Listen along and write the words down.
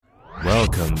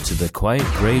Welcome to the Quite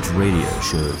Great Radio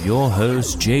Show with your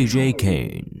host, JJ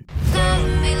Kane. Love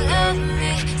me,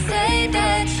 say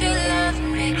that you love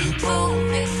me. Fool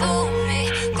me,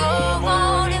 go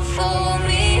on and fool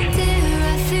me. Dear,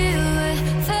 I feel it,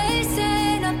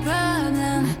 facing a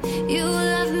problem. You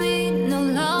love me no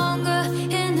longer,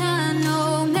 and I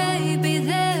know maybe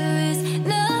there is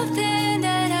nothing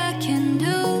that I can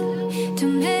do to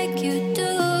make you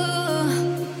do.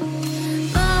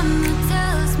 Mama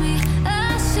tells me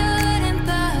I shouldn't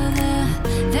bother,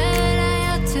 that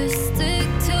I ought to stick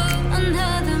to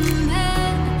another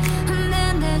man, and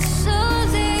then that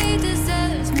surely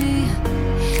deserves me,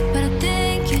 but I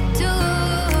think you do.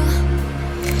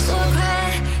 So I cry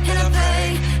and I pray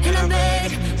and I beg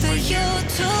for you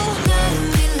to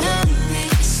love me,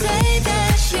 say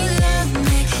that you love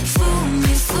me. Fool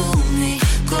me,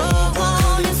 go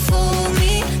on and fool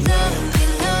me.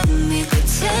 Love me,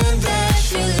 pretend that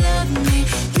you love me.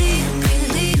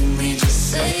 Leave me, just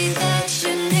say that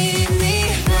you need me.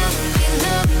 Love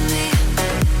me,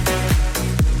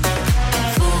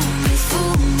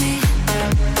 fool me.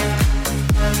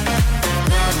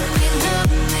 Love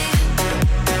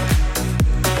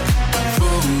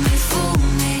me, fool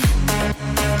me.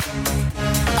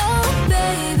 Oh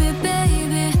baby,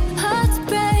 hearts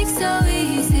break so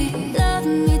easy. Love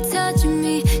me, touch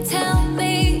me, tell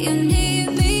me you need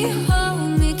me.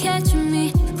 Hold me, catch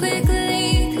me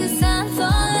quickly, 'cause I'm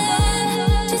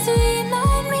falling. Just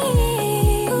remind me.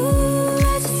 Ooh,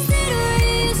 I just need a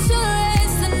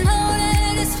reassurance to know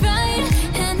that it's right.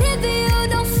 And if you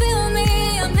don't feel me,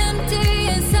 I'm empty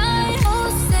inside. Oh,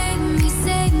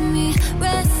 save me,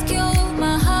 rescue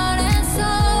my heart and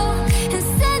soul, and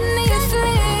set me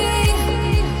free.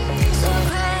 So I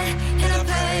cry and I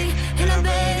pray and I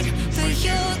beg for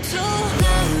you to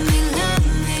love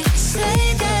me, say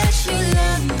that you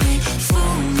love me.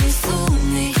 Fool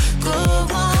me, go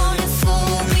on and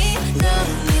fool me.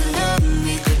 Love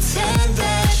me, pretend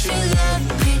that you love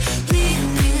me.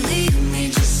 Leave me,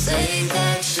 just say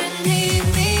that you need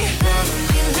me. Love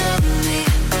me, fool me.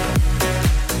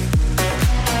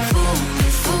 Love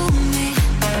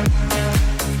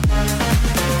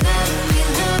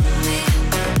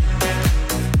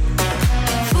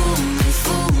me,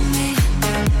 fool me.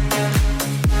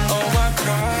 Oh, I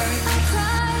cry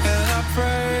and I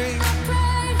pray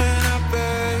and I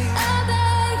beg I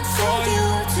beg for you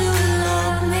to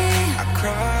love me. I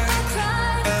cry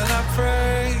and I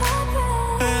pray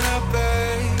and I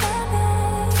beg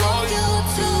For you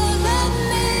to love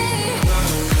me.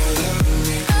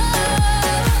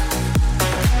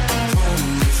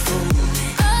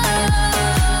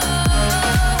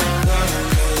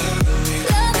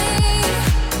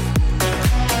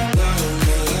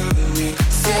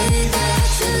 Say that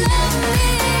you love me.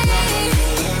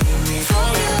 For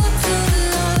you to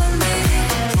love me.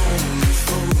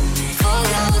 For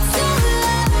you to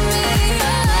love me.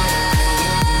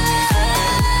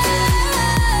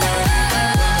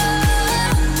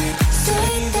 Say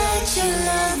that you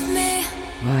love me.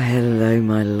 Why, hello,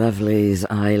 my lovelies.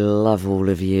 I love all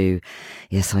of you.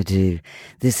 Yes, I do.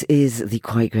 This is the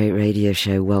Quite Great Radio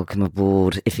Show. Welcome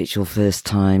aboard. If it's your first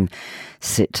time,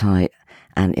 sit tight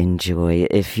and enjoy.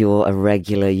 If you're a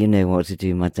regular, you know what to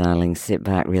do, my darling. Sit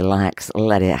back, relax,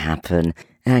 let it happen,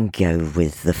 and go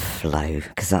with the flow.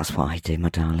 Because that's what I do, my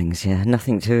darlings. Yeah,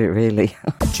 nothing to it, really.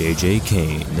 JJ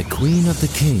Kane, the Queen of the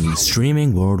Kings,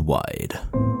 streaming worldwide.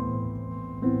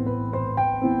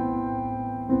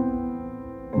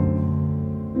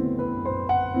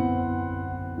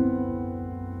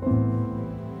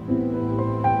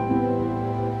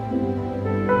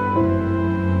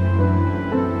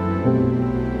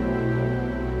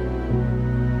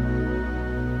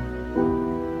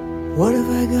 What have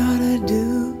I gotta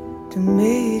do to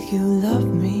make you love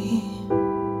me?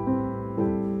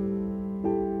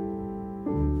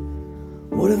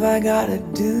 What have I gotta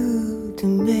do to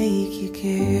make you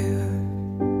care?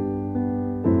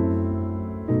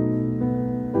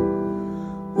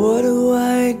 What do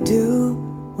I do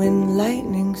when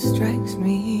lightning strikes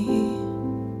me?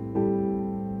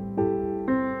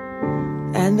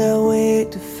 And I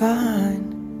wait to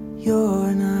find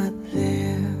you're not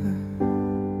there.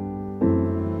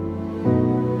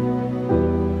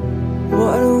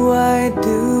 What do I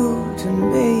do to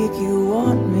make you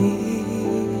want me?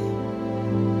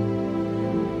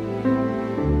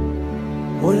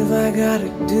 What have I gotta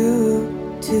do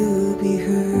to be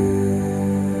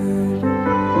heard?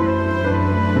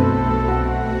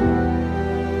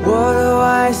 What do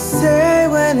I say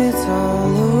when it's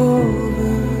all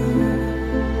over?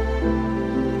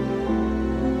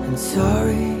 And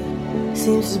sorry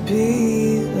seems to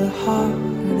be the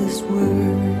hardest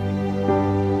word.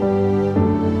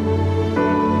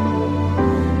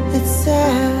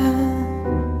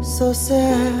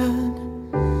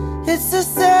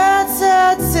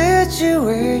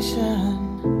 situation,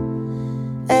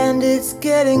 and it's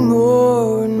getting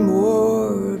more and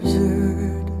more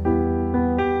absurd.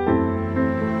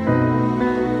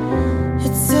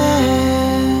 It's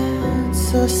sad,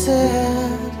 so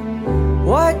sad.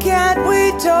 Why can't we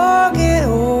talk it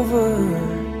over?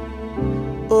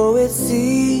 Oh, it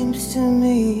seems to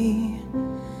me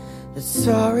that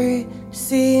sorry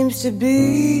seems to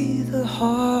be the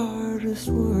hardest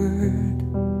word.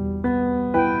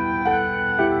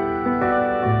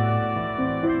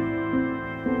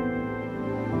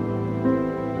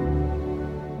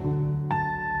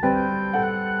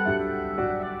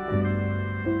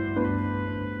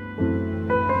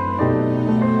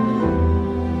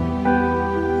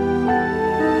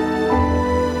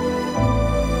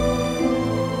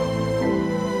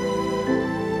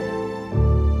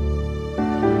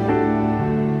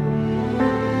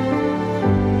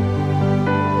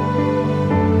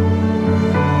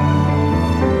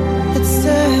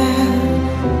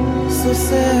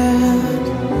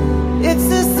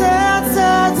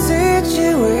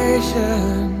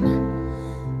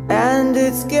 And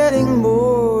it's getting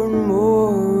more and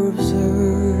more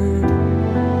absurd.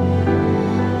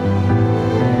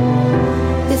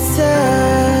 It's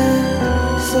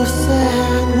sad, so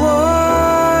sad.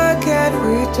 Why can't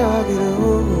we talk it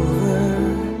over?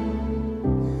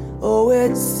 Oh,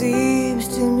 it seems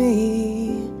to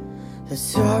me that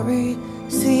sorry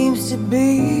seems to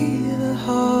be the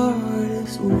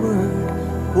hardest word.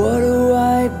 What do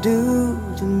I do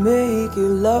to make you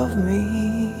love me?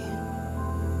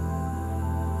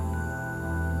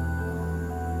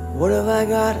 What have I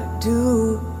gotta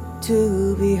do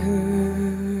to be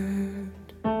heard?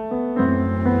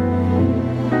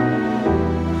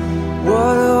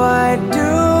 What do I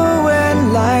do when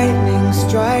lightning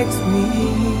strikes me?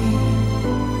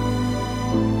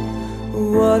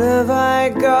 What have I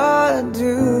gotta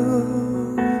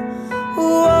do?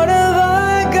 What have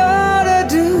I gotta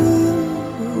do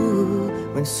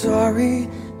when sorry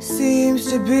seems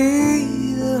to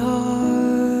be the hardest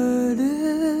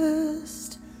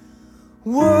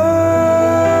word?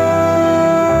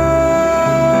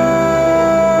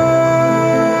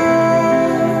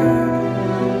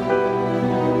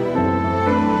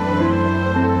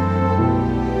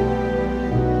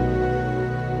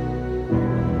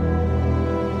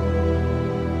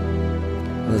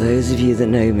 Well, those of you that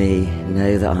know me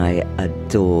know that I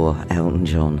adore Elton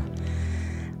John.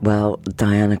 Well,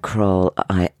 Dianna Krall,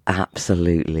 I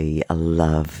absolutely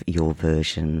love your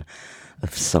version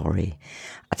of Sorry.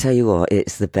 I tell you what,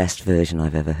 it's the best version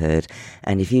I've ever heard.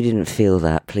 And if you didn't feel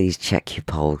that, please check your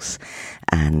pulse.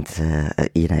 And,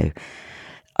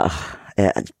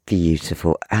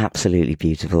 beautiful, absolutely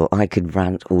beautiful. I could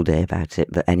rant all day about it.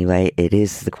 But anyway, it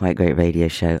is the Quite Great Radio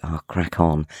Show. I'll crack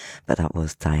on. But that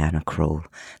was Dianna Krall.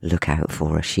 Look out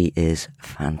for her. She is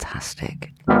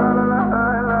fantastic.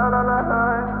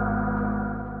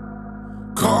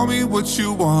 Call me what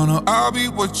you wanna, I'll be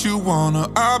what you wanna.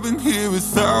 I've been here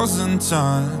 1,000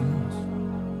 times.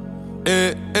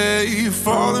 Hey,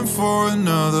 falling for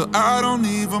another, I don't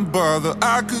even bother.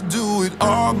 I could do it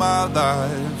all my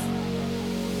life.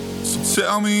 So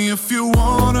tell me if you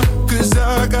wanna, cause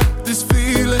I got this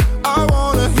feeling. I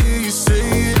wanna hear you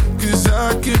say it, cause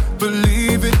I can't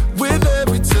believe it. With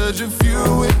every touch of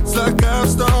you, it's like I've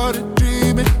started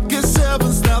dreaming. Guess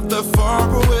heaven's not that far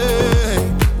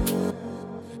away.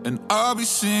 And I'll be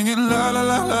singing la la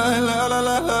la la la la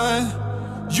la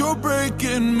la. You're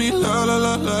breaking me la la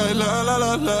la la la la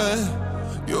la la.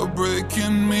 You're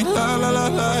breaking me la la la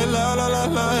la la la la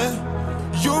la.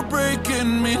 You're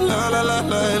breaking me la la la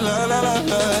la la la la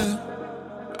la.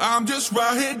 I'm just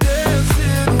right here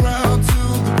dancing around to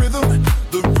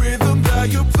the rhythm that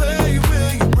you play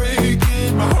when you're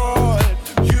breaking my heart.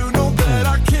 You know that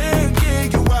I can't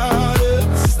get you out of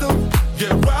the system.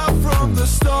 Yeah, right from the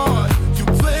start.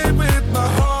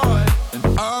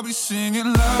 I'll be singing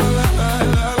la la la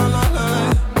la la la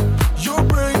la. You're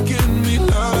breaking me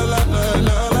la la la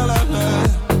la la la la.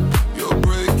 You're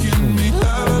breaking me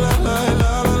la la la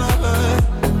la la la la.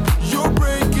 You're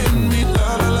breaking me la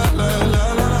la la la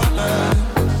la la la.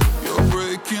 You're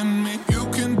breaking me. You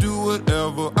can do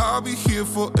whatever. I'll be here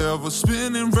forever,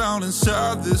 spinning round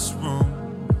inside this room.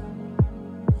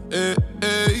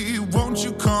 Hey, won't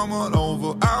you come on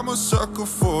over? I'm a sucker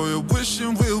for you,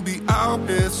 wishing we'll be out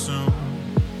here soon.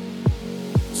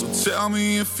 So tell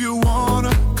me if you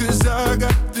wanna, cause I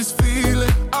got this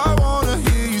feeling. I wanna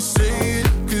hear you say it,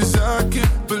 cause I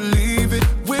can't believe it.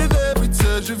 With every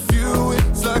touch of you,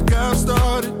 it's like I've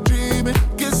started dreaming.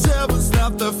 Guess heaven's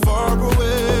not that far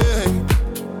away.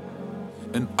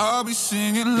 And I'll be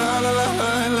singing la la la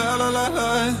la la la la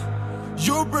la.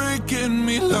 You're breaking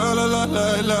me, la la la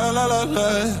la la la la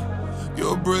la.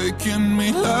 You're breaking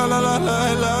me, la la la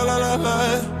la la la la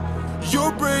la.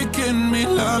 You're breaking me,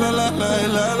 la la la la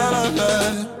la la la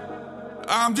la.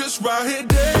 I'm just right here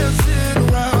dancing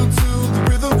around to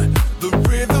the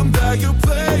rhythm that you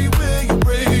play when you're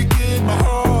breaking my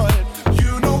heart.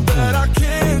 You know that I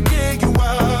can't get you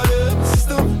out of the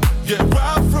system. Yeah,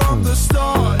 right from the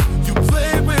start, you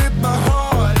play with my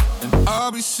heart, and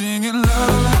I'll be singing la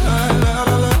la la la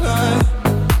la la la.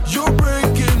 You're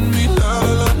breaking me, la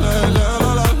la la la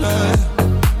la la la.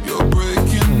 You're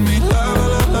breaking me, la la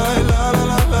la la la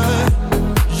la la.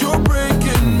 You're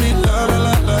breaking me, la la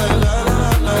la la la la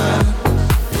la.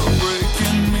 You're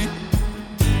breaking me.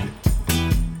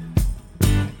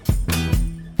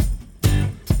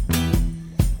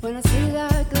 When I see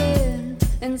that glint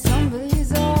in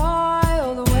somebody's eye,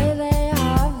 or the way they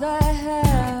have their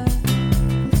hair,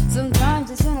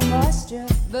 sometimes it's in a posture,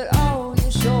 but oh,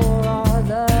 you sure are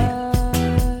there.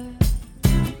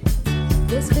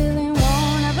 This feeling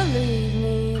won't ever leave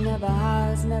me, never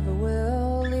has, never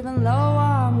will, even though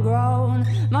I'm grown.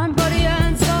 My body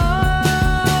and soul,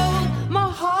 my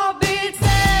heart beats still,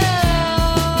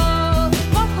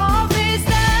 my heart beats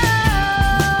still.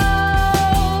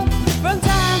 From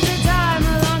time to time,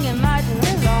 along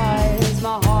imaginary lies,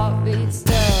 my heart beats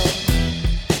still.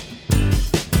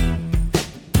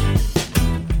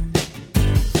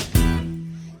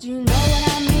 Do you know what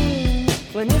I mean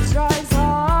when it strikes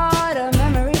hard? A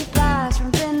memory flash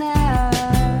from thin air,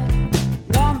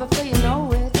 gone before you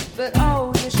know it, but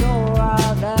oh, you sure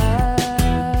are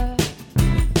there.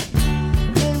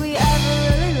 Did we ever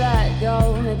really let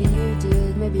go? Maybe you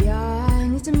did, maybe I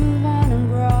need to move on and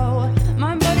grow.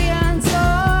 My body and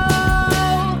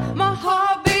soul, my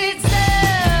heart beats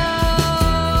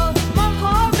still, my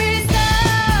heart beats still.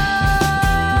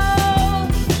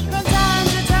 From time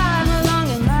to time, along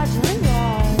imaginary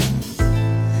lines,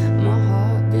 my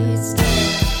heart beats still.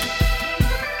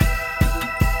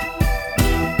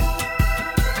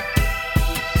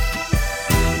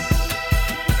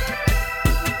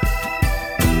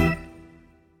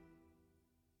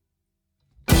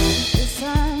 There's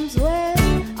times when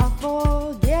I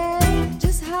forget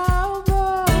just how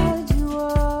broad you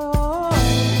were.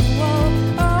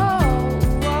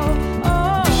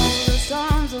 There's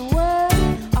times when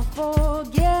I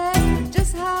forget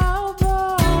just how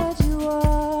broad you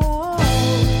were.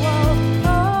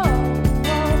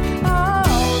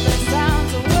 There's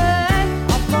times when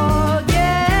I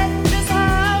forget just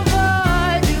how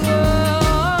broad you were.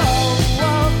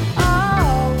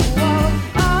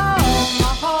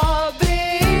 My heart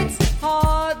beats,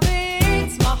 heart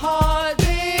beats, my heart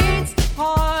beats,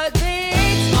 heart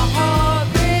beats, my heart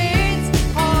beats,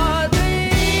 heart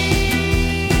beats,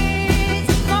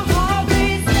 my heart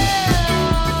beats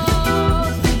still,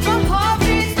 my heart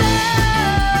beats still.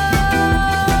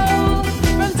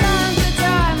 From time to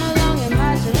time, along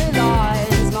imaginary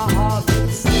lines, my heart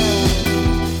beats still,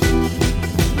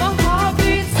 my heart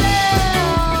beats still,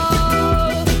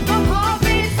 my heart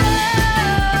beats still.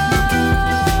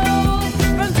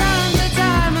 From time to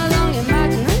time, along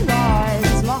imaginary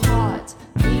lines, my heart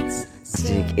beats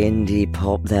still. Indie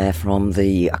pop there from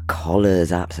the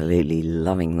Collars, absolutely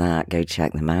loving that. Go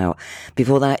check them out.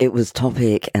 Before that, it was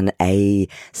Topic and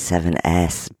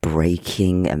A7S,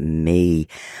 Breaking Me.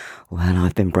 Well,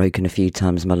 I've been broken a few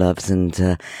times, my loves, and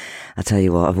I tell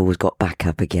you what, I've always got back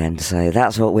up again. So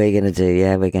that's what we're going to do.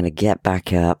 Yeah, we're going to get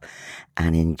back up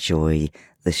and enjoy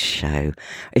the show.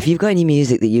 If you've got any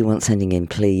music that you want sending in,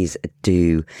 please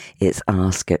do. It's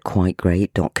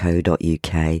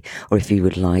ask@quitegreat.co.uk, or if you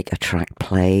would like a track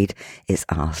played, it's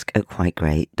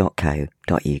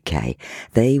ask@quitegreat.co.uk.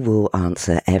 They will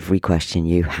answer every question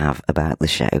you have about the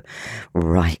show.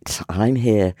 Right, I'm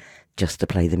here just to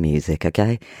play the music,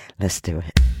 okay? Let's do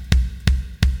it.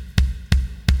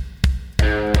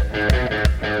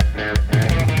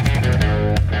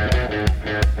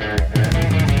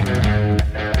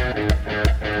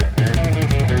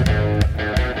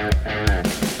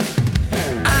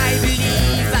 I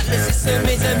believe that the system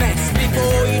is a mess.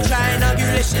 Before you try and argue,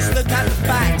 let's just look at the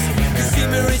facts.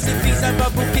 Consumerism feeds on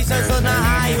bubble pizzas on a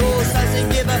high horse, doesn't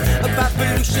give about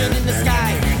pollution in the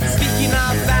sky. Speaking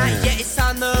of that, yeah, it's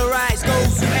on the rise.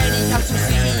 Goes to any capital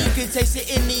city, you can taste it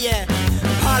in the air.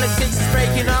 Politics is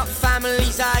breaking up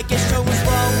families. I guess Joe was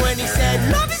wrong when he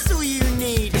said love is all you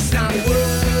need. It's not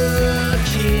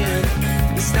working.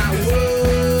 It's not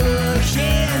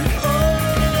working.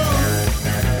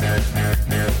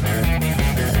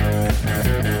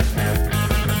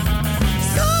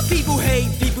 Some people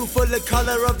hate people full the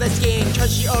colour of their skin,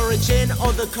 country origin,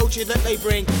 or the culture that they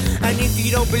bring. And if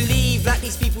you don't believe that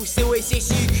these people still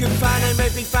exist, you can find them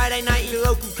every Friday night in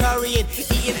local Korean,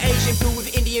 eating Asian food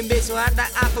with Indian bits, or have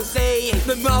that apple saying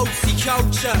the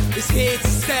multiculture is here to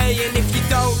stay. And if you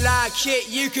don't like it,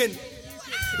 you can.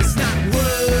 It's not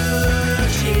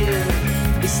working.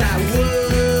 It's not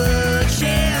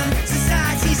working.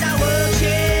 Societies are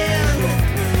working.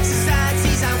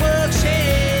 Societies are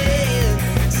working.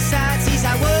 Societies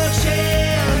are working.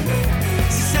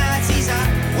 Societies are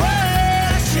working.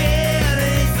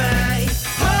 If I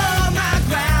hold my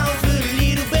ground for a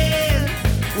little bit,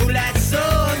 will that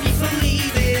stop me from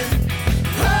leaving?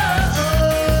 Oh,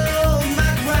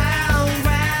 my ground,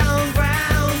 ground,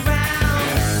 ground, ground.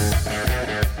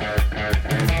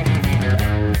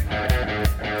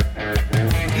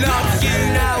 Love you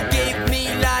now, give me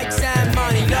likes and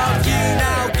money. Love you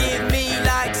now, give me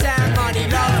likes and money.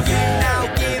 Love you now,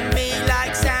 give me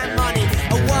likes and money.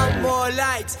 I want more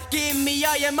likes, give me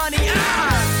all your money.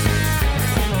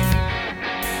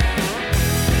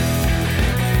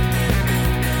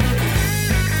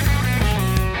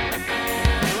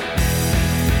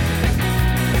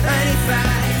 And if I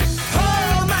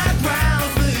hold my ground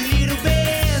for a little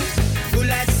bit, will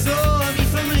that stop me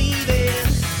from leaving?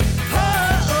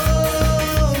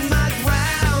 Oh, my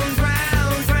ground,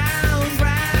 ground, ground,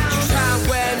 ground. You can't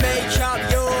wear makeup,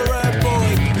 you're a boy.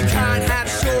 You can't have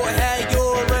short hair,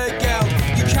 you're a girl.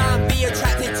 You can't be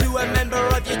attracted to a member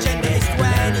of your gender. It's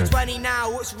 2020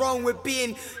 now, what's wrong with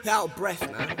being out of breath,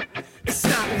 man? It's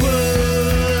not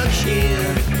working.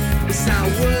 It's not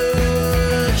working.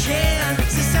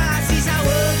 Societies are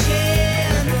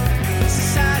working.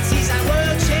 Societies are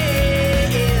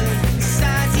working.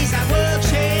 Societies are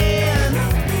working.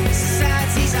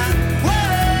 Societies are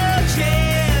working.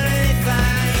 If I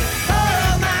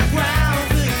hold my ground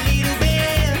for a little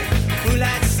bit, will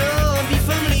that stop me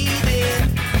from leaving?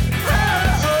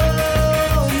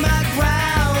 Oh, my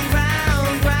ground,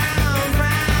 ground, ground,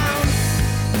 ground.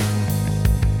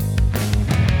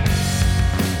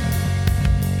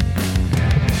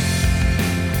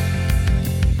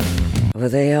 Well,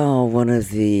 they are one of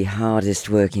the hardest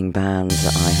working bands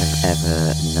that I have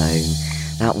ever known.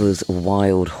 That was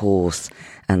Wildhorse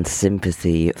and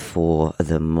Sympathy for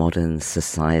the Modern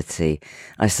Society.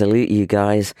 I salute you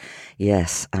guys.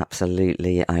 Yes,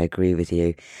 absolutely, I agree with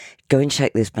you. Go and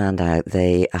check this band out.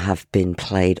 They have been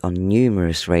played on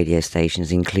numerous radio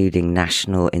stations, including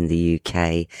national in the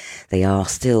UK. They are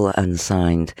still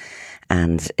unsigned,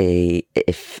 and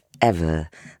if ever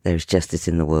there's justice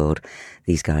in the world,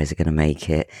 these guys are going to make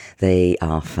it. They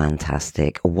are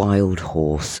fantastic.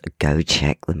 Wildhorse, go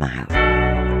check them out.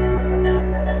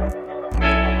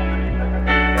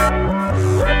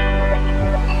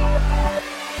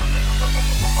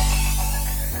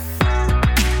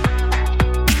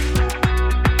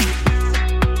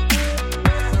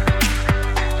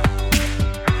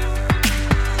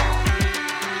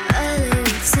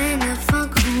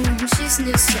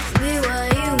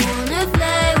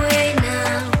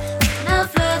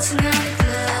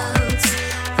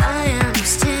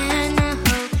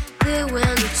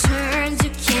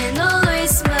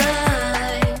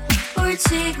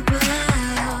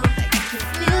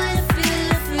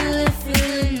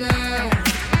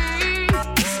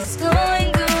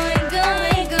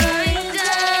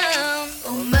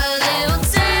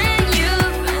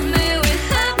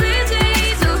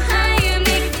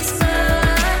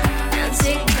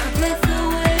 Take my breath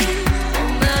away.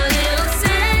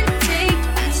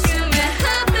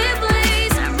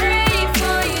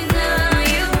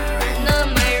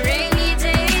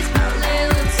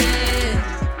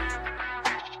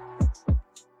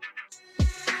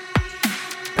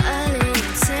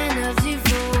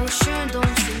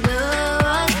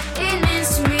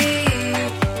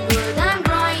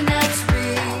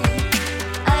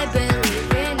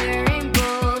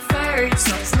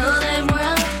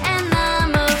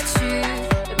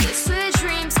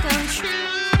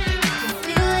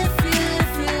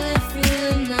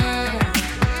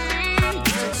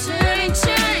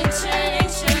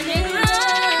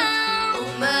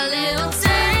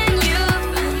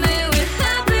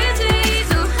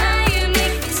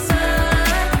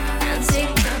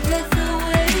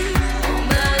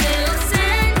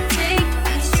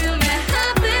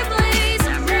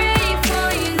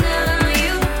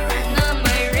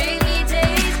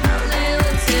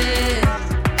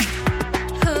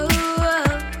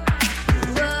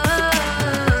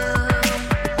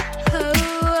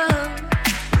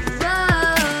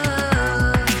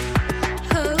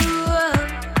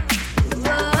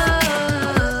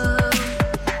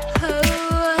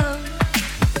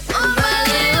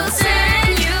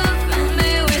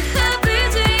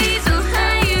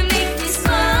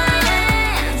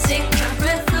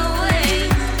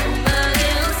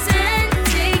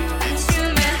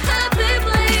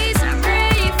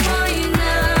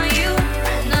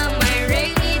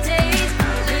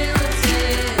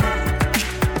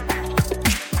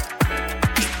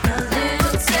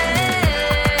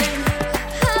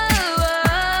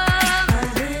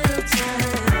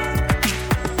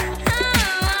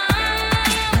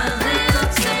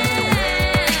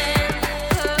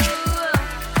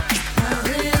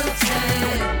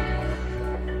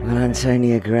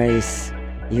 Antonia Grace,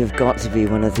 you've got to be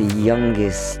one of the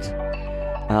youngest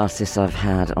artists I've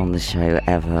had on the show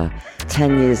ever.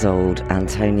 10 years old,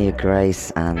 Antonia Grace,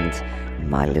 and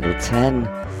My Little 10.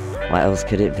 What else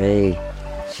could it be?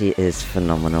 She is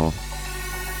phenomenal.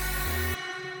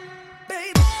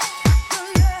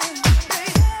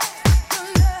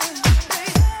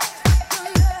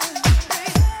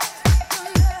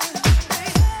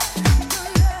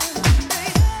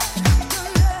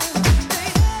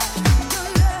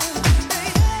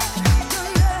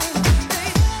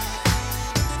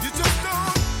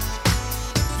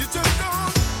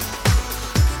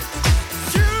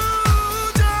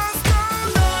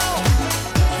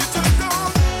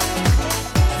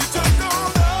 You just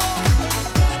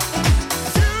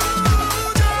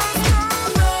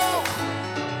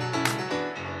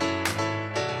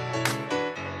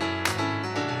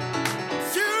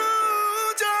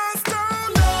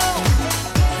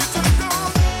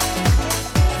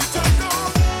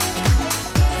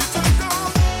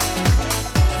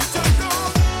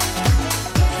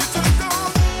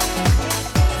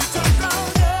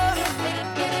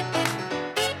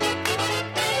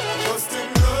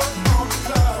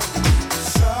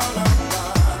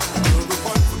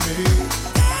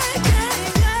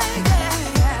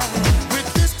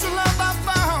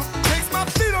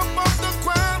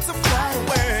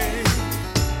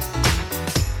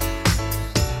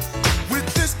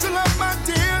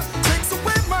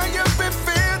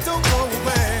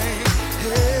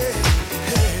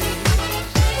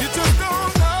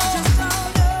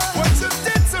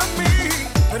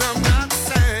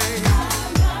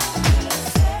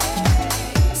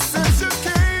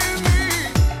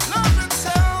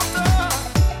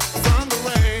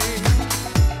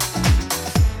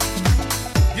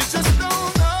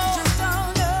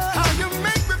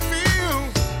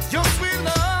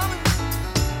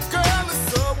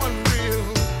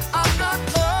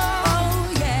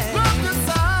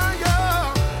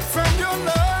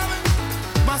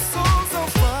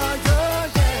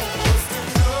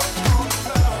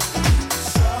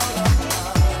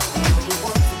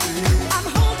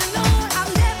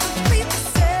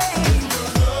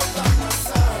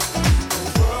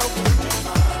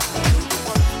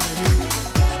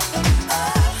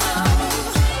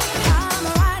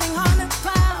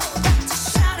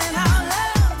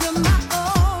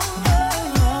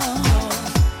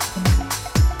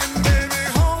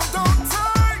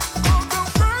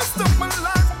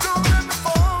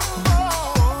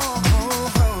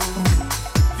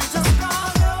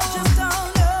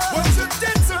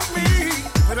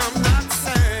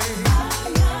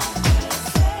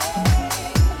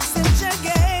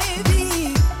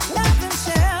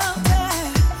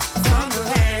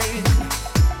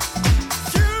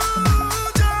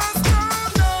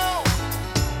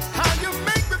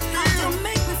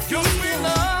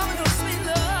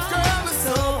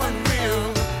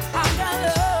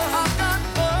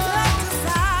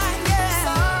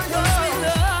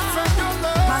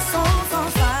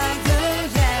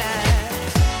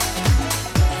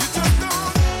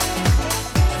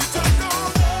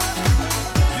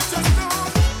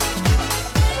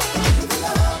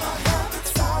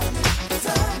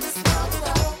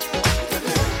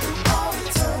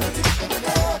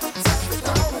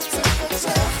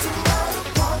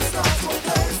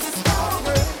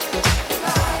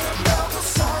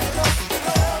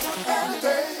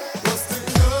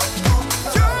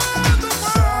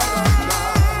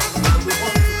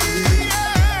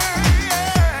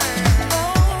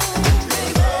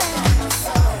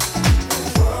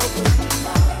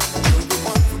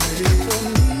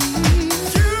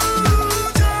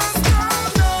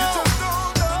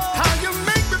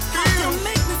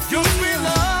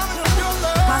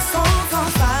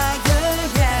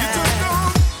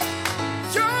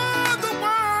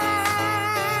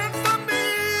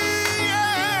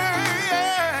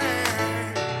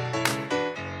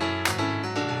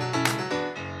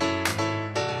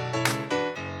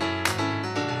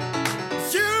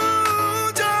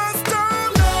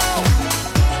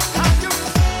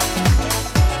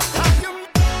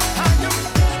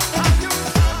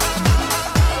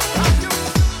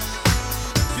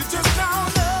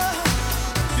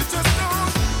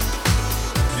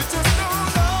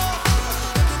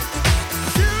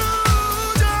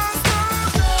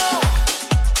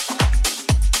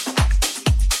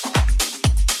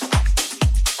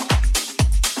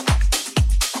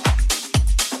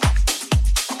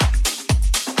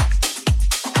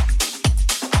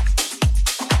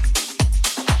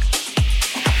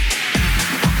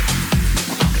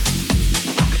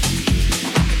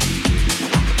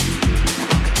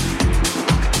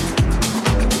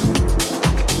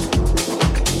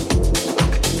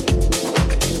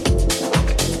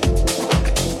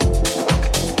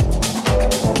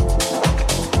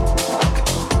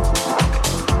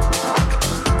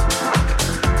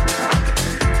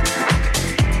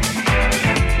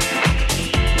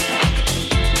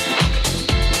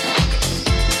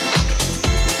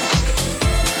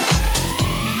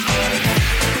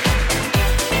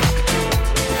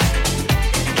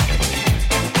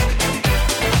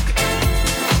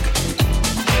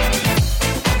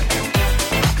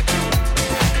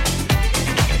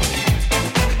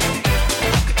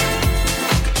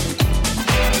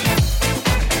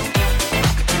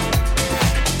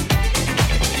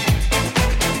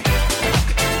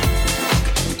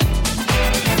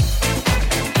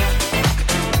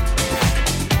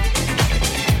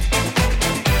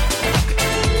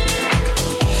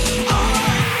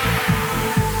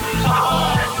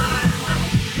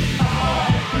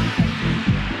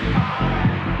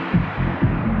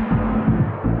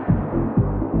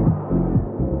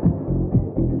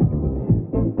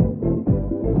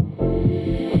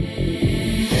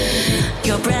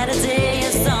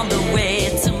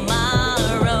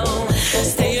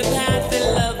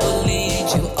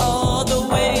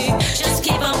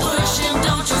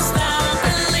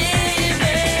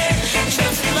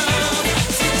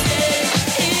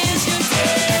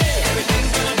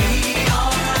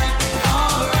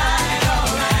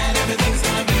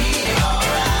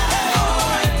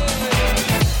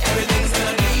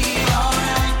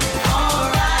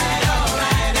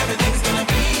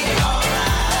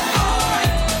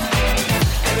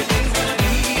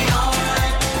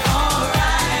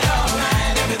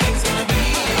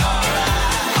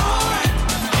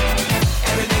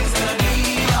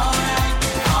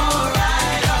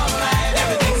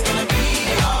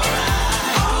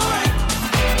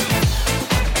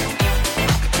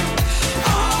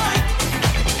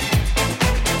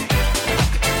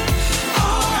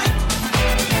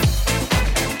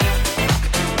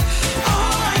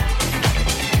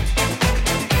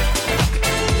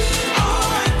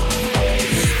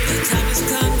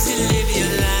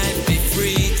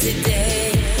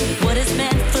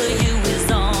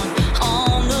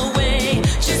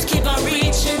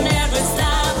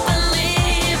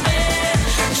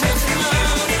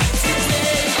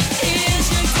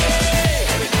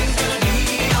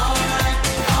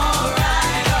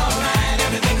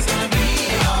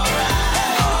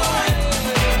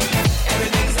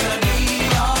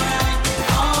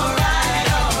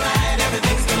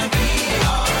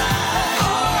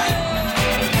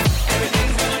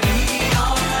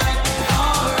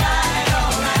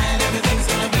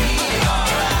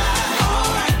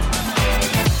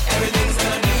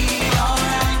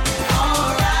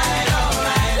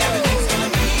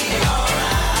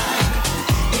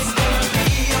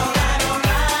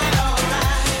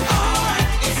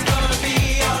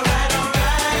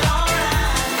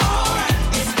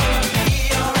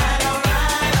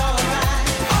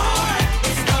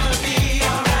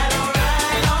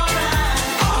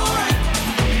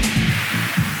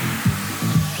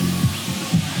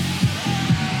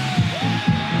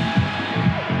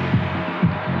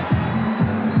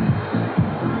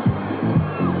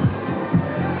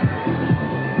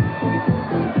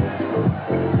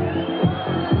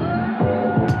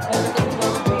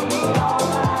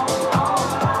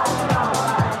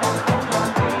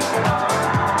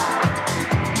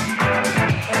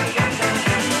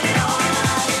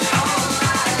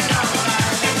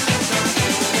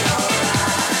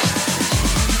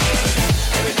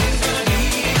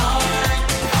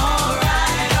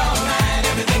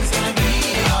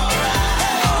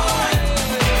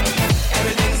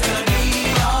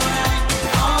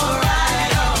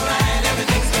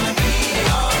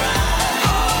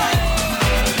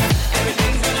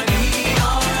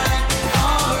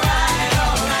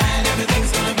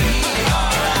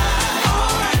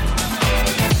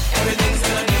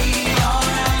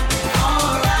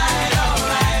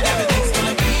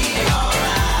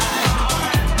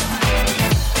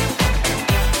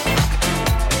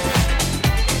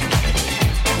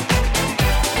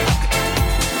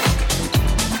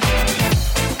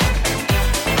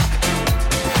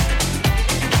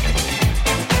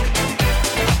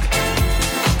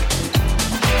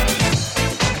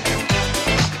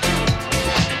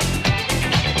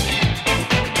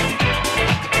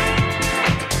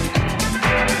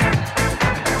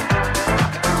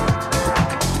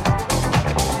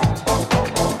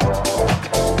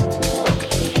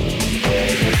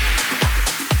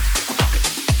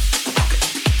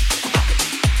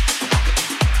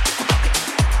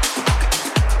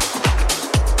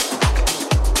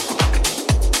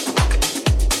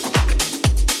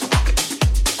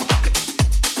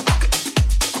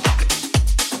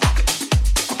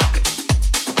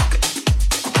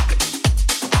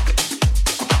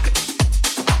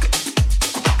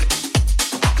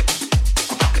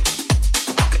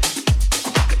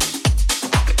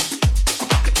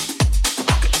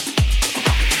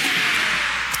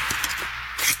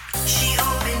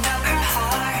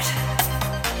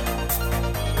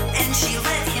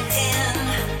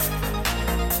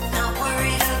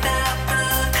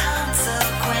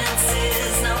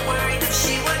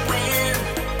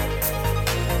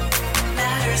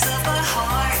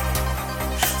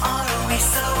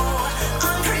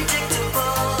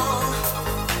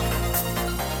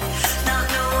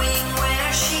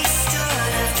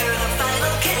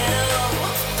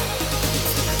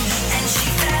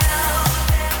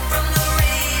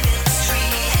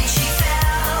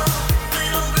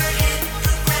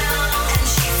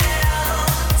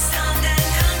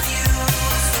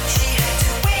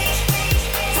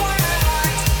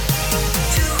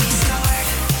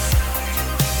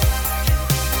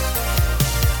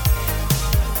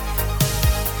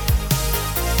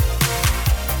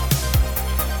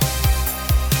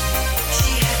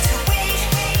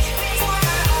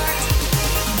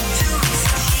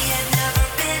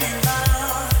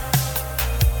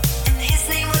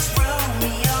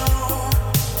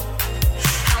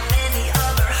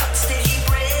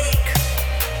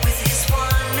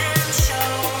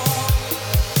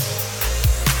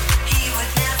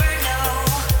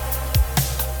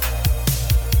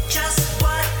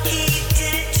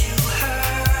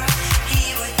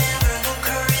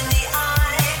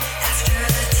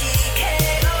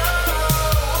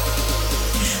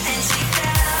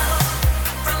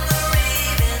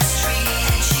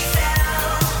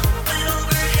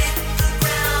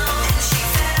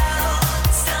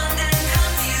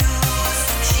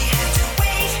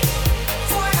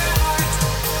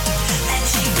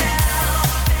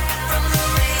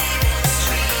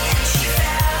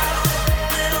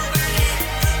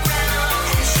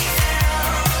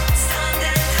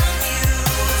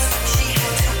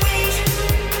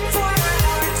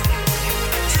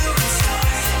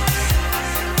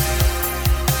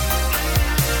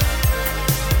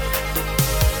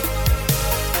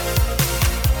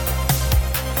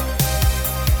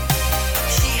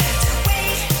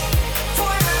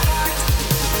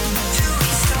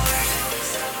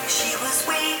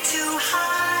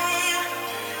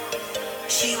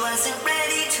She wasn't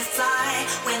ready to fly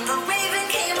when the raven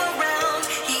came around.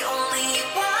 He only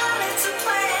wanted to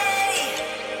play.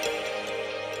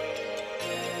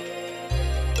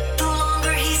 The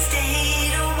longer he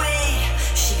stayed away,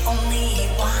 she only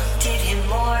wanted him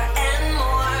more and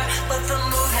more. But the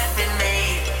move had been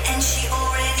made, and she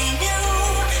already knew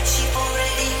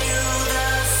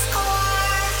the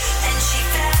score. And she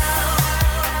fell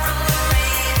from the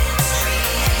raven's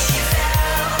tree, and she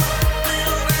fell.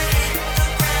 Little bird hit the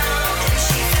ground, and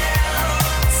she fell,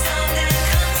 stunned and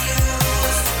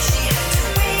confused. She had to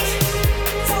wait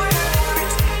for her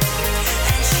heart.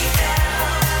 And she fell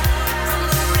from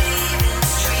the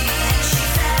raven's tree, and she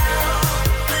fell.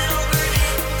 Little bird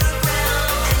hit the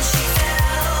ground, and she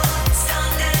fell,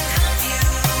 stunned and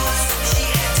confused. She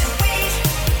had to wait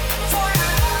for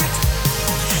her heart.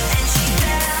 And she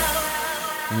fell.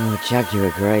 Oh,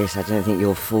 Jaguar Grace, I don't think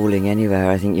you're falling anywhere.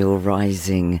 I think you're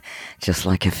rising just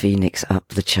like a phoenix up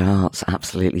the charts,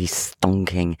 absolutely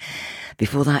stonking.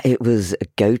 Before that, it was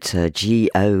GOTA,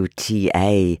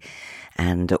 G-O-T-A,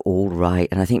 and All Right.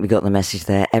 And I think we got the message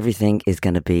there. Everything is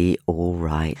going to be all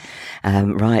right.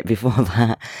 Right, before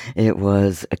that, it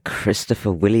was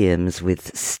Christopher Williams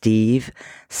with Steve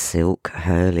Silk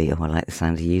Hurley. Oh, I like the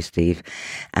sound of you, Steve.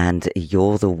 And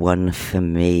You're the One for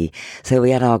Me. So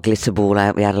we had our glitter ball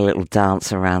out. We had a little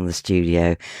dance around the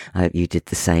studio. I hope you did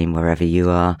the same wherever you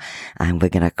are. And we're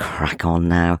going to crack on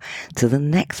now to the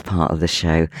next part of the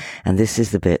show. And this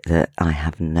is the bit that I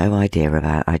have no idea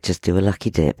about. I just do a lucky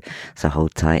dip. So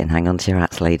hold tight and hang on to your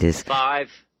hats, ladies.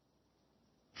 5,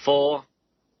 4,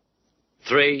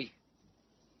 3,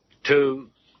 2,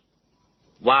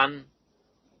 1,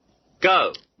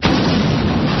 go.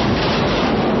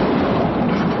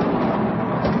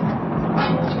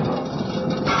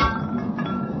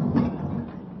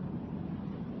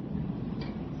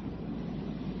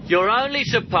 You're only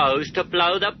supposed to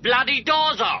blow the bloody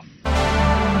doors off.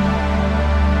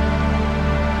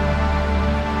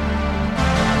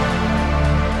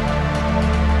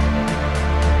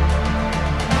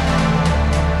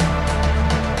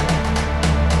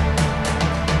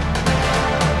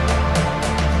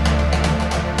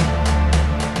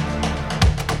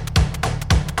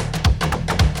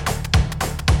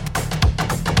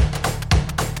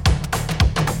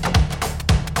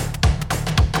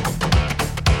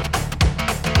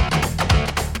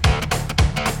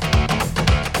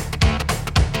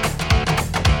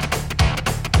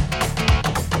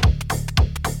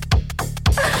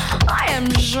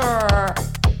 Sure.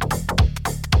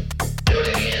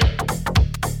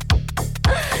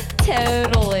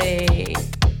 Totally.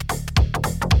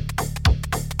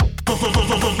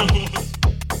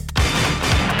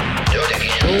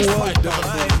 What?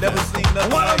 I ain't never seen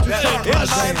nothing like that in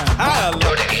my entire life. Do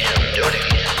it again.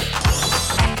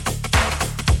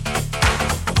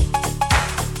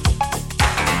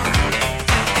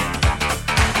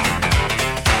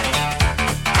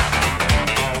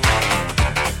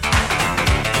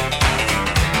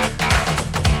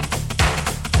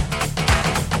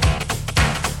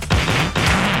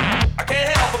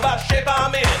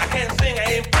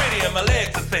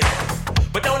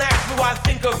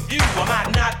 You, I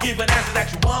might not give an answer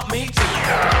that you want me to.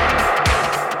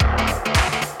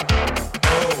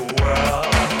 Oh well.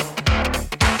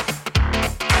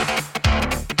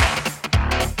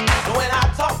 When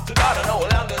I talk to God, I know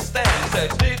He'll understand. He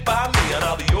said, stick by me and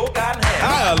I'll be your guiding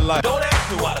hand. Don't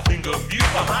ask me what I think of you.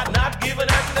 I might not give an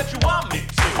answer that you want me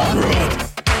to.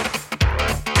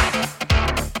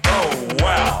 Oh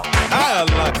well. I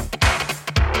like.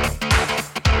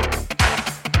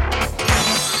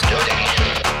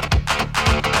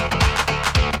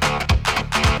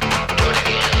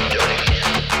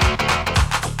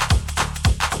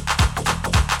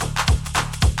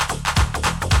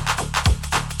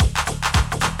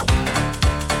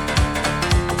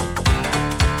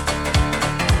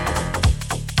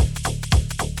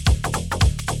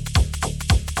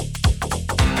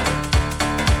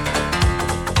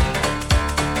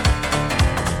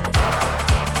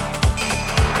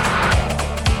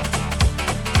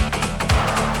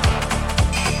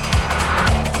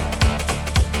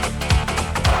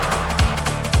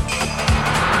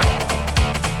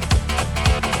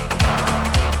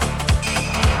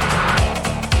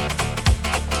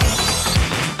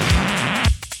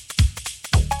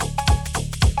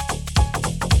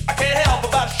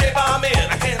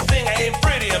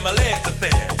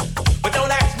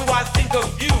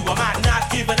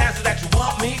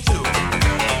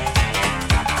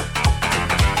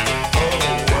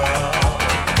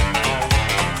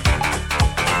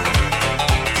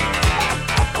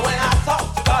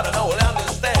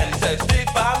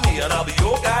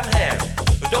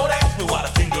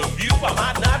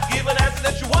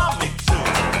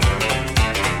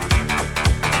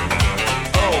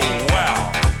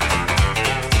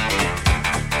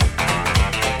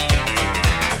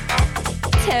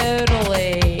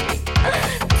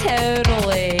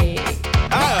 Totally.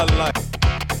 I like.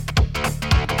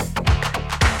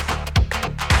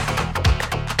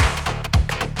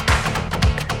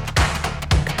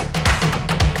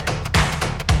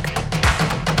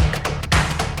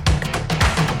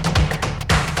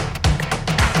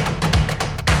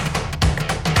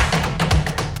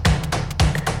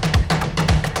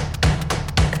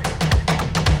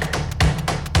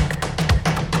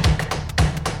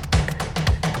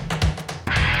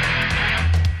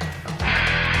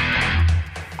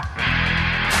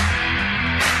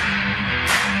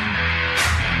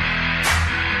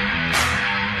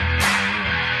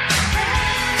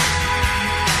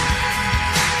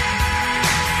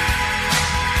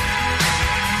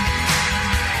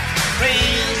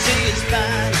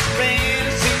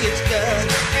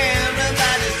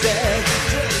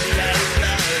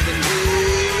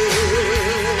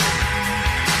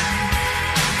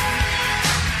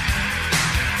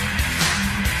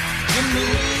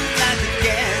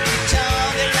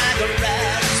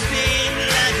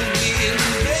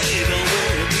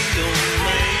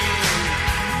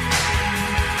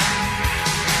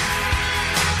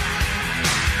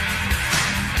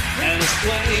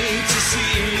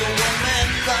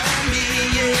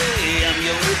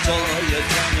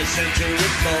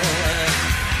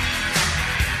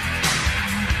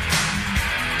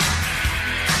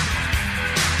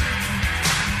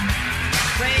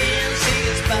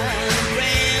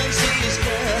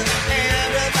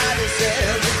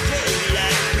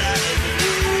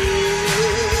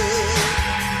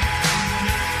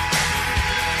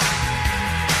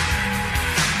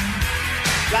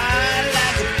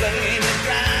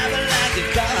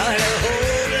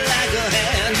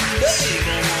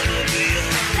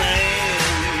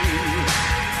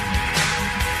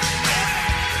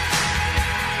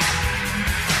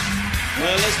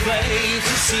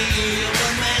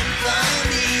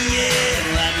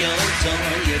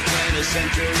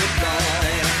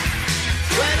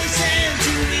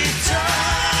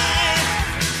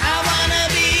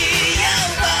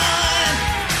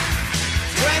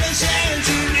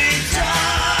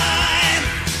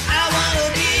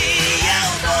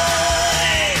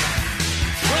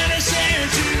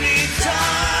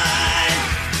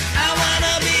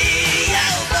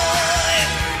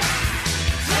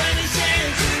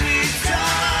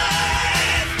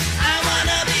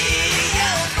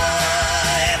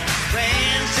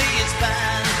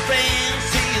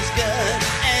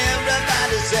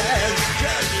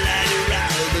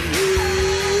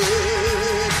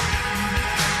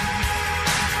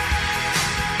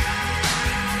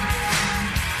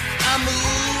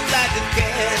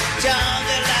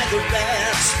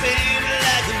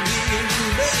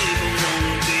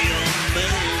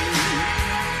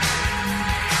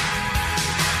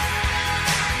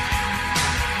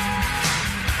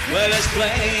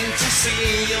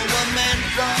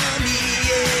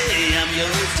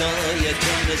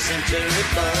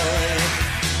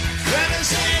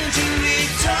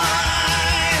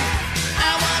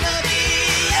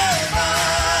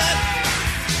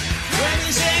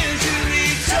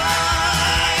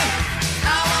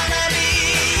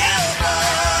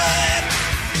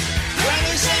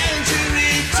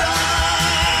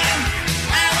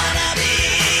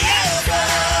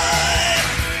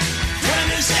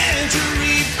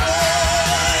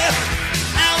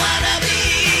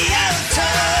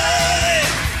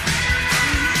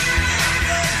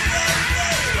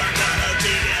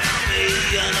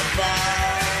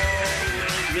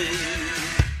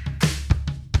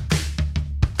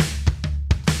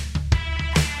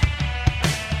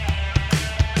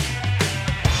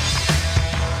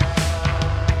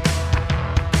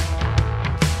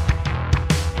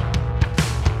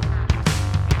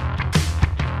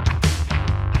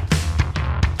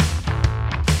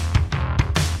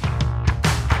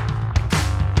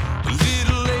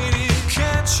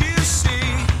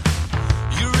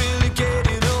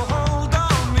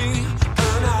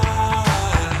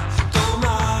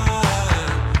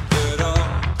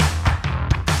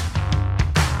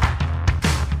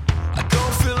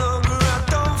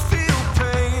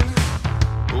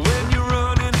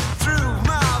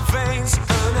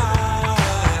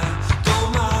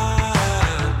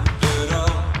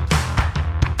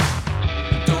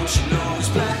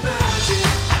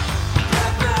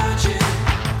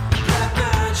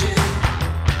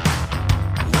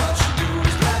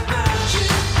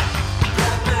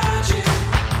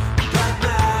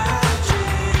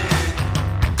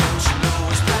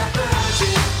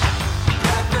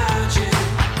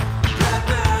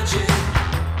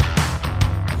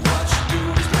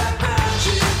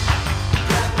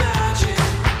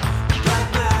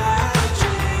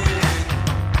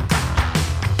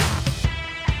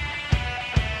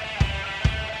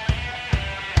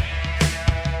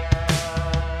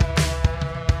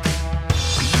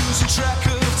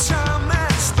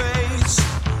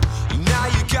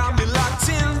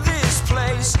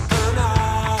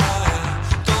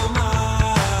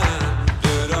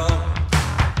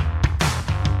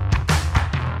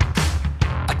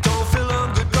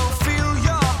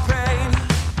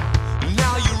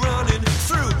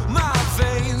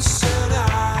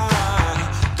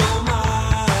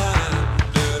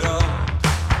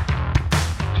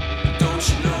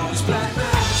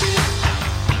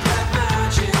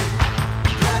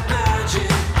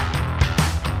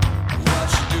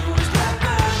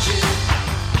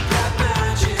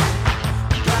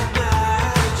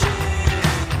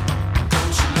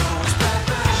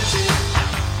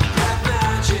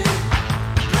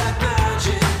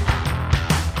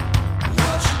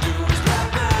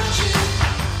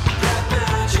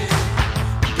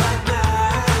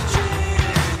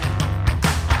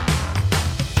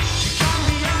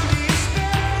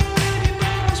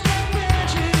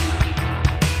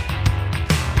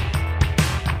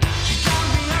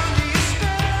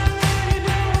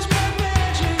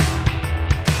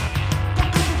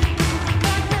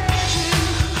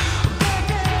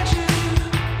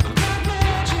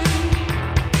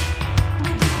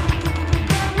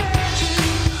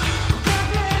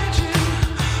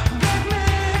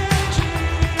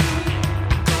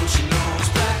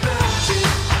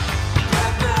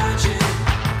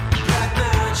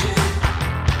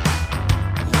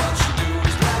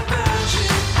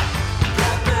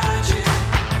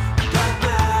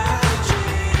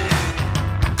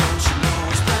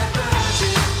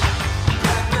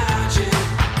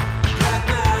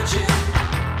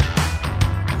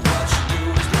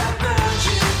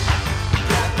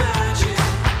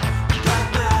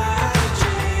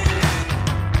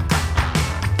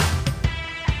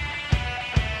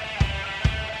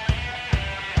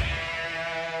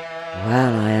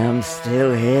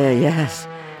 Yes,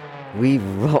 we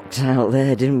rocked out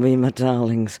there, didn't we, my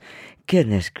darlings?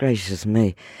 Goodness gracious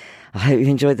me. I hope you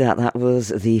enjoyed that. That was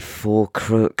the Four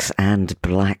Crooks and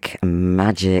Black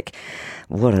Magic.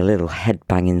 What a little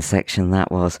headbanging section that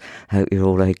was. Hope you're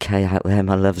all okay out there,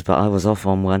 my loves, but I was off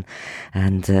on one.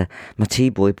 And my tea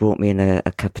boy brought me in a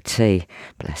cup of tea.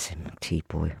 Bless him, tea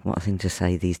boy. What a thing to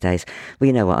say these days. Well,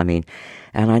 you know what I mean.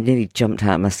 And I nearly jumped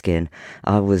out of my skin.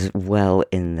 I was well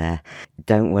in there.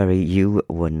 Don't worry, you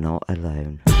were not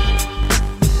alone.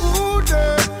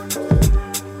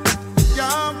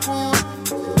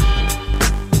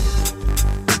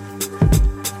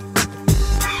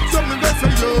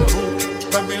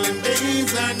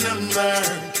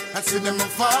 I see them a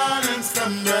fall and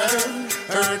stumble.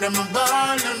 Heard them a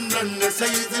ball and blunder. So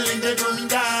easily they're going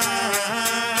down.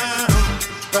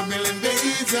 A million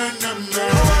days are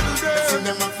numbered. I see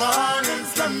them a fall and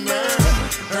stumble.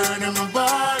 Heard them a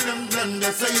ball and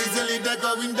blunder. So easily they're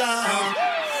going down.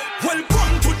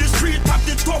 Welcome to the street of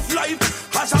the tough life.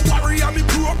 As a warrior, me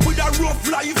grew up with a rough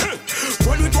life.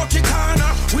 When we touch the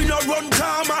corner, we no run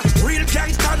drama. Real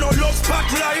gangster, no love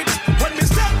spotlight. When we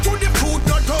step to the food,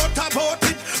 no doubt about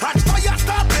it. At fire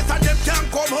start it and them can't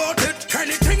come out it.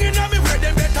 Anything in me where they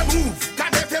better move.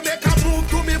 Cause if you make a move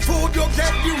to me food, you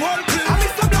get the whole thing. I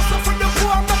miss a blessing for the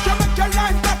poor, make your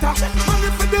life better.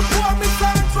 Money for the poor, me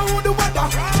sign for the weather.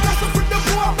 Blessing for the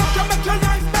poor, make your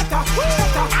life better.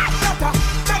 Better.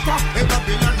 If I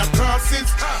be on the crosses,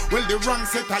 well the wrong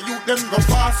set of youth them go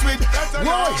fast with.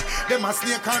 Why? Them a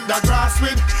snake on the grass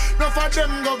with. Enough of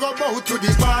them go bout to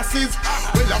the bosses.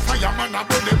 Well a fireman a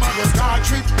burn them a go scorch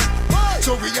with.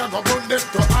 So we a go burn them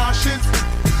to ashes.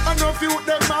 And no few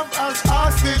them have as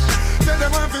hostage. Tell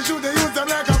them if you shoot they use them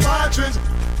like a partridge.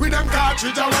 With them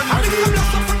cartridge I wanna do. I miss a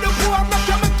blessing for the poor, make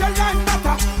your life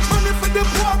better. Money for the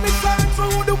poor, me sign for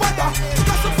the weather.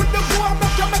 Blessing for the poor,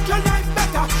 make your life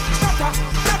better.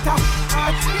 Better.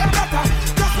 I see it better.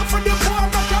 Blessing for the poor,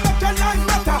 make your life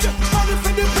better. Money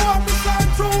for the poor, me sign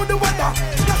through the weather.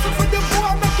 Blessing for the poor,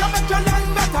 make your life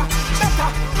better.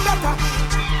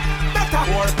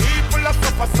 Poor people are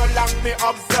suffer so long me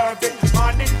observe it.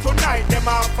 Morning to night, them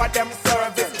offer them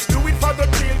service. Do it for the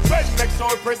children, make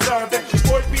sure preserve it.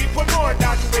 Poor people more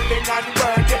than willing and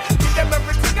worthy. Give them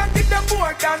everything and give them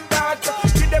more than that.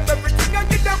 Give them everything and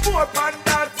give them more than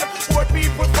that. Poor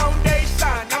people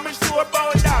foundation, I'm sure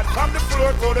about that. From the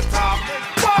floor to the top.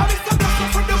 Wow, it's a blessing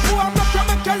for the poor, make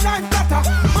your life better.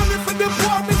 Money for the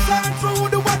poor, me sign through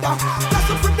the weather.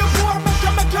 Blessing for the poor, make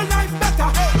your life better.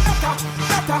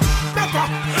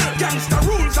 Gangsta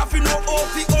rules have no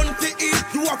OT on to eat.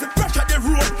 You have to pressure the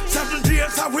road 7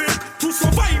 days a week. To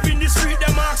survive in the street,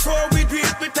 them ask how we do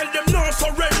it. We tell them no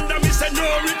surrender, me say no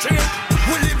retreat.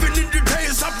 We're living in the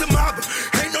days of the mob.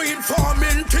 Ain't no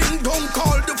informing thing, don't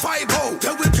call the 5-0.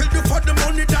 They will kill you for the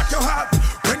money that you have.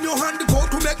 When you hand the go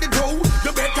to make the dough,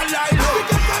 you better lie low.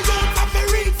 Every ghetto youth have to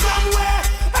read somewhere.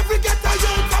 Every ghetto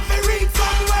youth have to read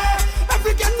somewhere.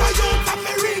 Every ghetto youth have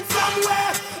to read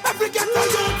somewhere. Every ghetto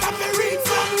youth have to read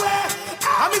somewhere.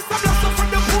 I miss a blessing for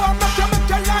the poor, make your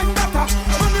life better.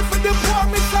 Money for the poor,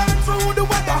 me sign through the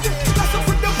weather. Blessing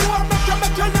for the poor, make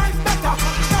your life better.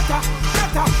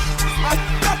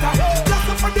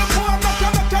 Blessing for the poor, make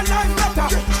your life better.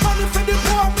 Money for the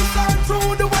poor, me sign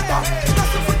through the weather.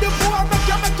 Blessing for the poor, make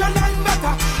your life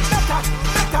better.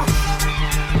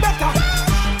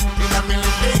 In a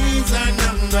million days and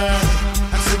number,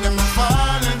 I see them a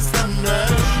fall and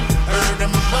stumble. Heard them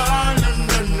a ball and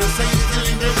blunder. So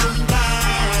easily they're going down.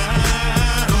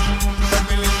 A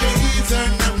million days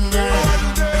and number,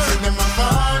 I see them a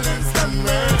fall and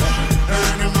stumble.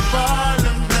 Heard them a ball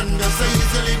and blunder. So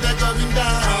easily they're going down.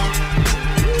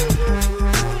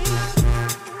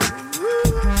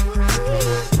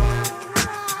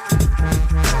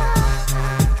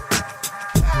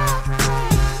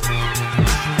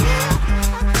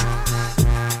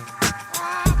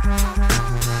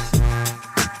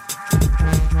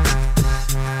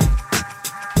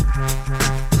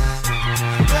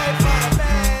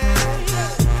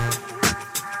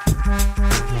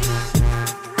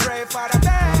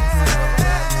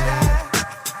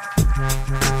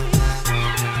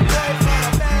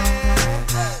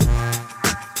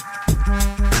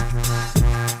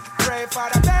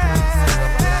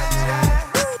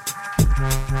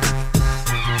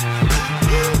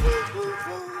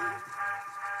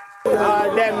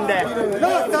 Them there.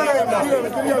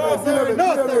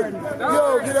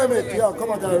 Yo, get him it. Yo,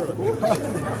 come on down.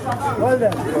 Hold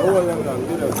them. Hold them down.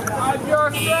 At your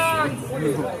strength.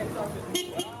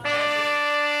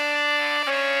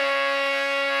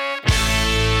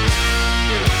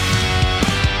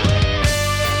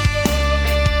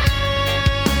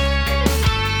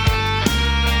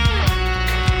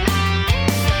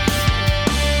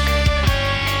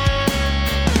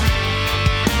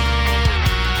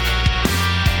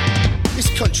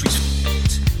 country's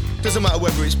f***ed. Doesn't matter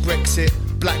whether it's Brexit,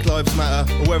 Black Lives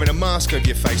Matter, or wearing a mask over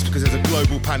your face because there's a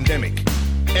global pandemic.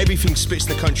 Everything splits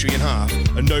the country in half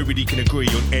and nobody can agree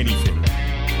on anything.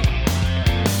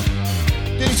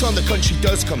 The only time the country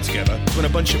does come together is when a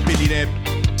bunch of billionaires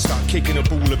start kicking a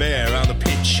ball of air around the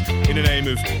pitch in the name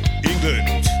of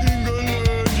England. England,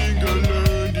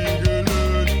 England,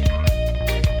 England.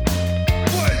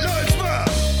 White lives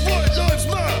matter! White lives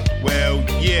matter! Well,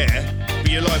 yeah, but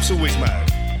your life's always mattered.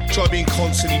 Try being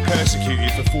constantly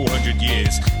persecuted for 400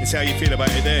 years and see how you feel about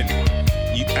it then.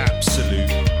 You absolute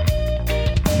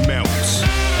melts.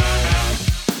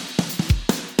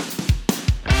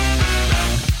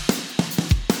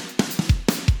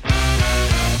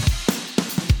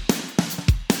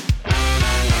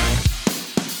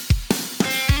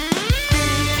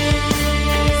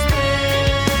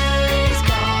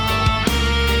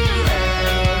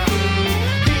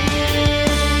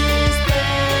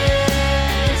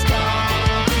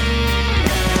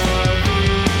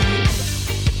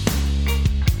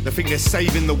 They're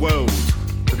saving the world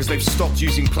because they've stopped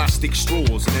using plastic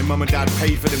straws and their mum and dad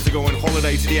paid for them to go on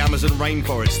holiday to the Amazon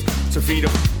rainforest to feed a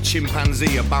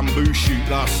chimpanzee a bamboo shoot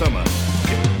last summer.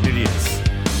 Idiots.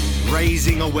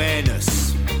 Raising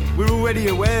awareness. We're already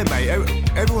aware, mate.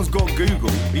 Everyone's got Google.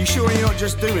 Are you sure you're not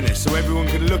just doing this so everyone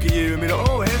can look at you and be like,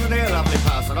 oh, isn't he a lovely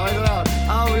person?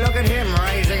 Oh, look at him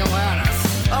raising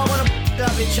awareness. Oh, what a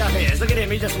lovely chap he is. Look at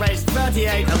him, he just raised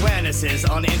 38 awarenesses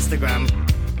on Instagram.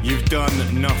 You've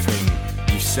done nothing.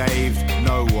 You've saved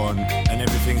no one, and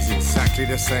everything's exactly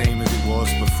the same as it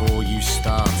was before you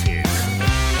started.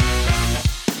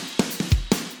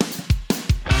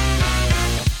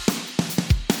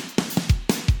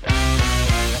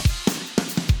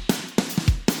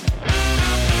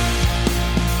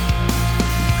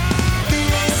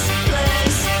 This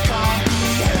place can't be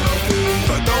healthy,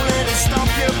 but don't let it stop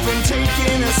you from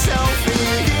taking a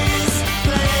selfie. This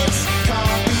place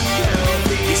can't be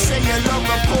healthy. You say you love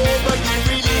the poor, but you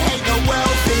really hate the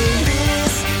wealthy.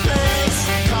 This place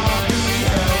can't be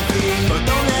healthy, but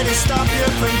don't let it stop you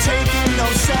from taking no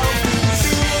selfies.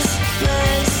 This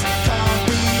place can't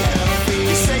be healthy.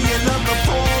 You say you love the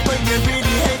poor, but you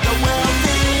really hate the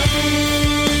wealthy.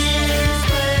 This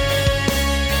place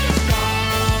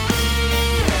can't be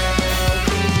healthy.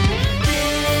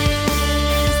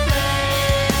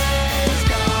 This place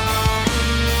can't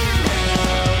be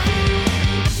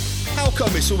healthy. How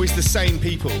come it's always the same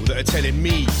people that are telling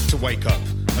me to wake up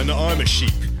and that I'm a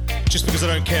sheep? Just because I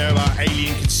don't care about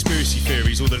alien conspiracy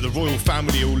theories or that the royal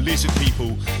family are all lizard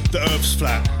people, the Earth's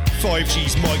flat,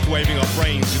 5G's microwaving our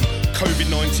brains, and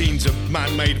COVID-19's a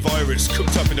man-made virus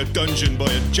cooked up in a dungeon by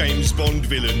a James Bond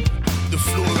villain. The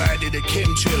fluoride in the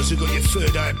chemtrails have got your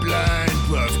third eye blind,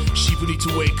 bruv. Sheep will need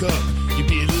to wake up. You're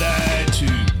being lied to.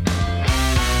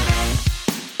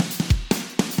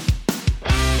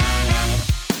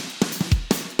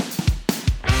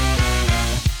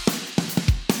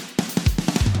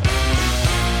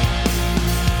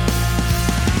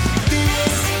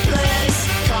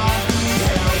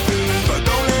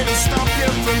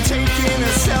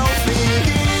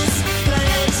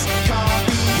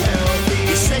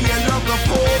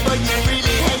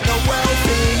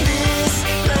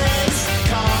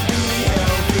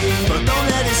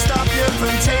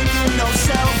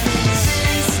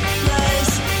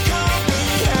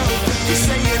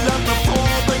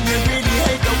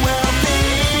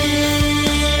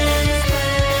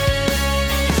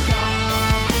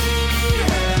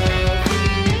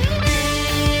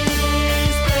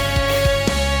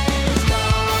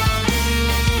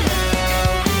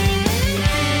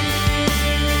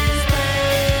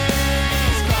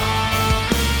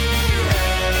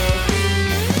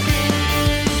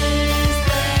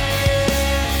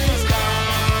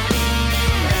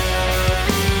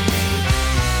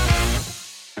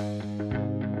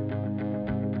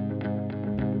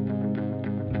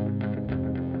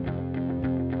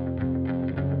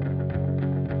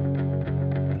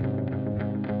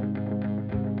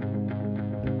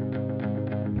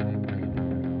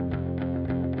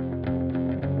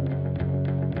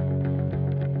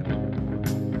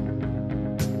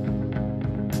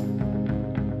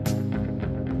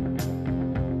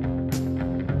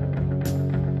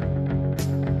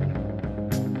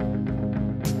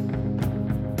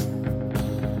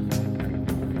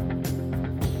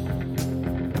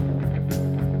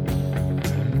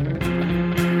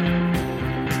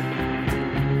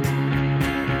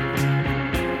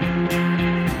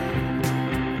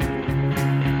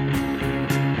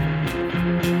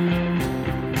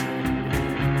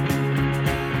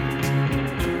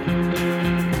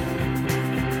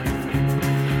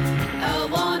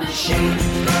 Shame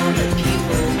on the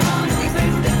people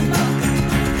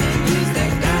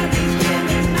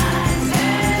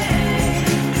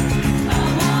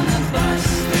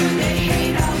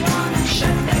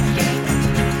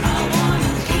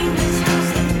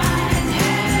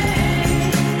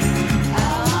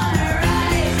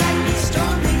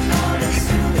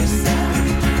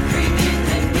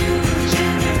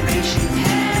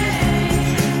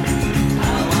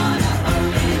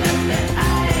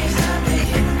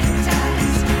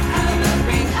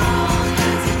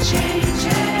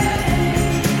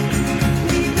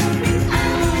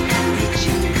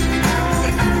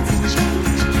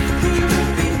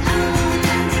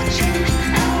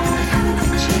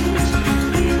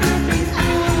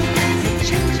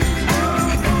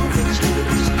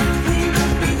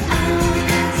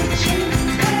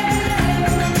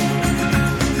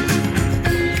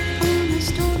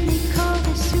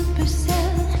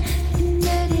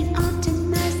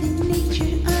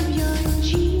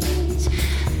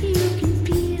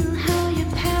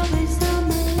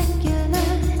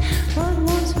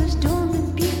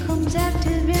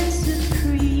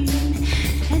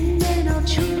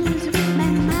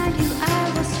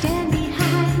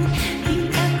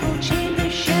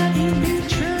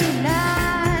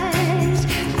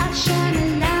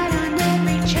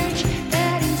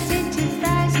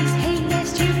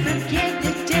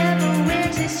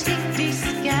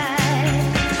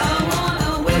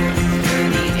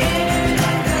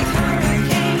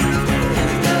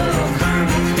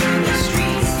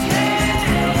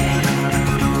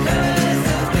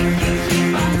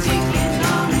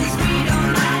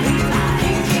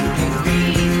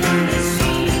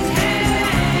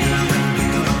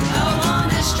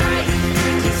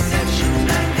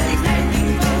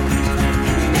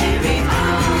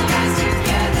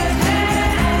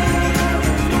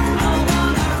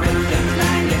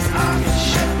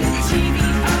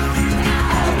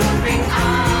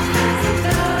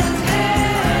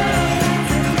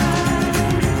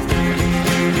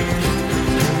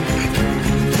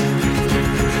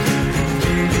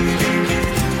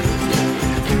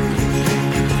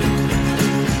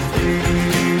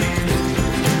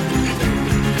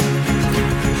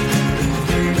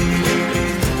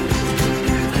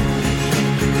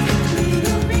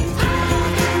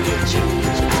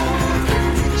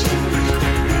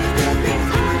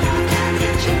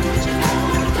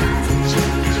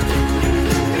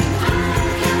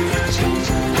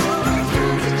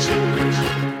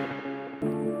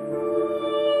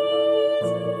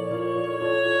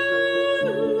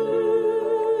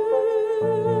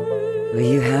Well,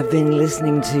 you have been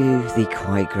listening to the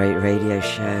Quite Great Radio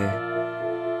Show.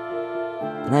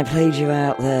 And I played you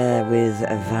out there with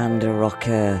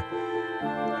Vanderocker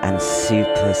and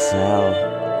Supercell.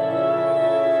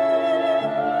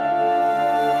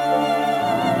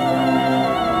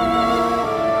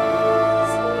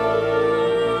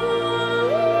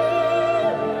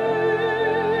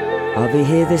 I'll be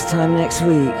here this time next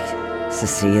week, so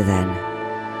see you then.